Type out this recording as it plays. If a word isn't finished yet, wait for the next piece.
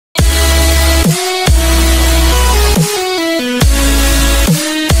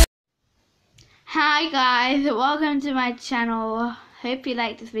Hi guys, welcome to my channel. Hope you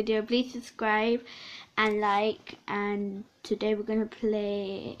like this video. Please subscribe and like. And today we're gonna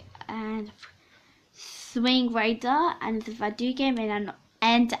play Swing Raider, and it's a Vadu game, and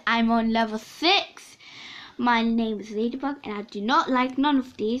I'm on level 6. My name is Ladybug, and I do not like none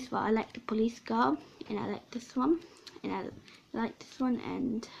of these, but I like the police car, and I like this one, and I like this one,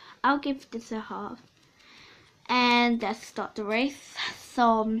 and I'll give this a half. And let's start the race.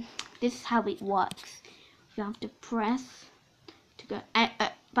 So this is how it works. You have to press to go.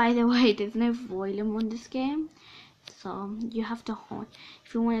 By the way, there's no volume on this game, so you have to hold.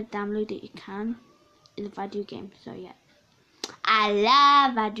 If you want to download it, you can. It's a Vadu game, so yeah. I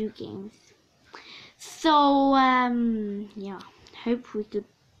love Vadu games. So yeah, hope we could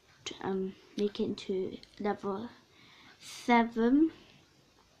make it into level 7,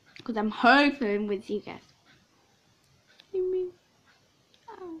 because I'm hoping with you guys.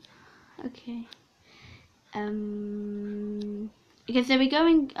 Okay. Okay, so we're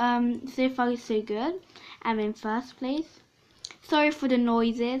going, so far so good. I'm in first place. Sorry for the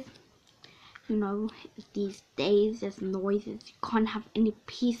noises. You know, these days there's noises. You can't have any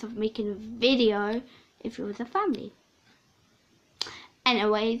peace of making a video if it was a family.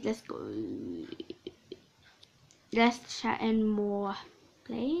 Anyways, let's go. Let's chat in more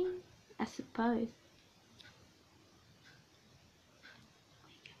playing, I suppose.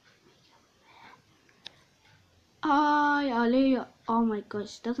 Oh my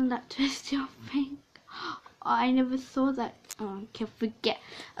gosh, doesn't that twist your finger? Oh, I never saw that. Oh, okay, forget.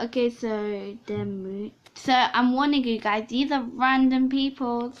 Okay, so the moon. So I'm warning you guys, these are random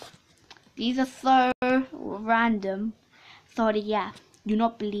people. These are so random. Sorry, yeah, do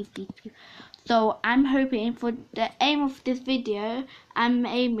not believe these people. So I'm hoping, for the aim of this video, I'm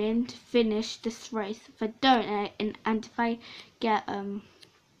aiming to finish this race. If I don't, and if I get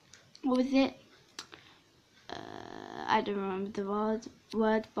what was it? I don't remember the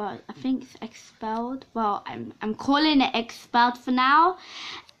word, but I think it's expelled. Well, I'm calling it expelled for now.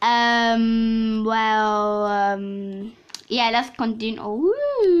 Yeah, let's continue.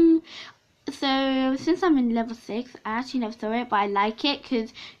 Oh, so since I'm in level 6, I actually never saw it, but I like it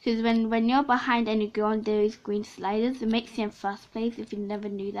because when you're behind and you go on those green sliders, it makes you in first place. If you never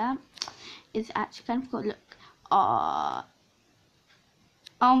knew that, it's actually kind of cool. Look, oh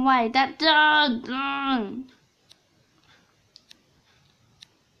my, that dog.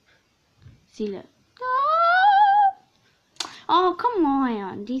 See, look. Oh, come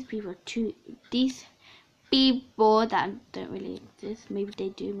on. These people that don't really exist. Maybe they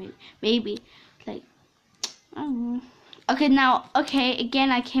do, maybe like, I don't know. Okay, now, okay, again,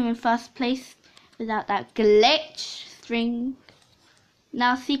 I came in first place without that glitch string.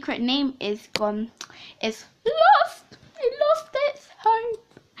 Now, secret name is gone. It's lost. It lost its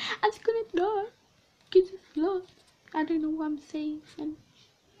hope. It's gonna die because it's lost. I don't know what I'm saying.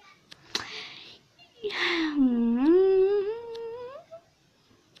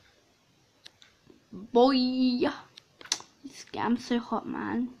 Boy, I'm so hot,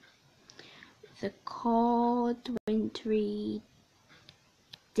 man. It's a cold, wintry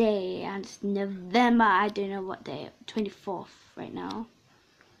day, and it's November. I don't know what day. 24th right now.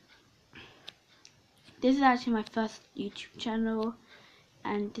 This is actually my first YouTube channel,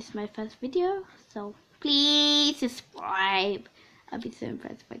 and this is my first video. So please subscribe. I'll be so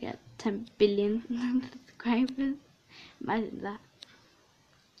impressed if I get 10 billion subscribers. Imagine that.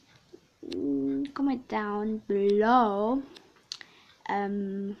 Comment down below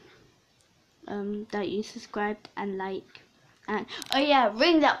that you subscribed and like, and oh yeah,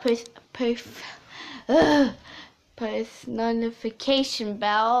 ring that post notification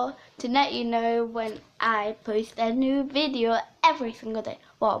bell to let you know when I post a new video every single day.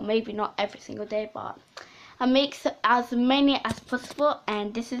 Well, maybe not every single day, but I make as many as possible.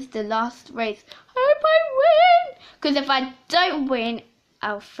 And this is the last race. Hope I win, because if I don't win,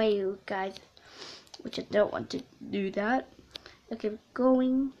 I'll fail, guys, which I don't want to do that. Okay, we're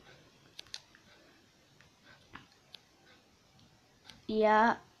going.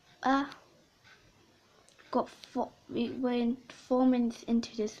 Yeah, we're in 4 minutes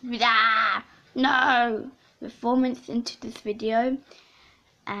into this. No, we're 4 minutes into this video,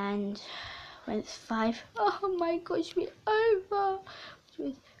 and when it's 5, oh my gosh, we're over.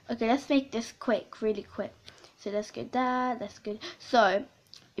 Okay, let's make this quick, really quick. So let's go there, that's good. So,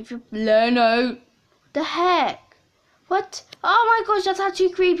 if you no, the heck? What? Oh my gosh, that's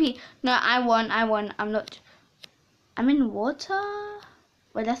actually creepy. No, I won, I'm not. I'm in water?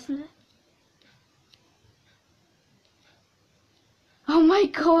 Wait, that's. Oh my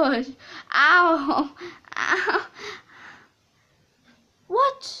gosh. Ow. Ow.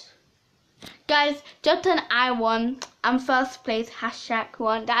 What? Guys, Jotun I won. I'm first place. Hashtag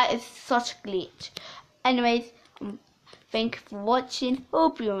won. That is such a glitch. Anyways, thank you for watching.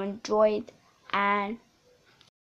 Hope you enjoyed, and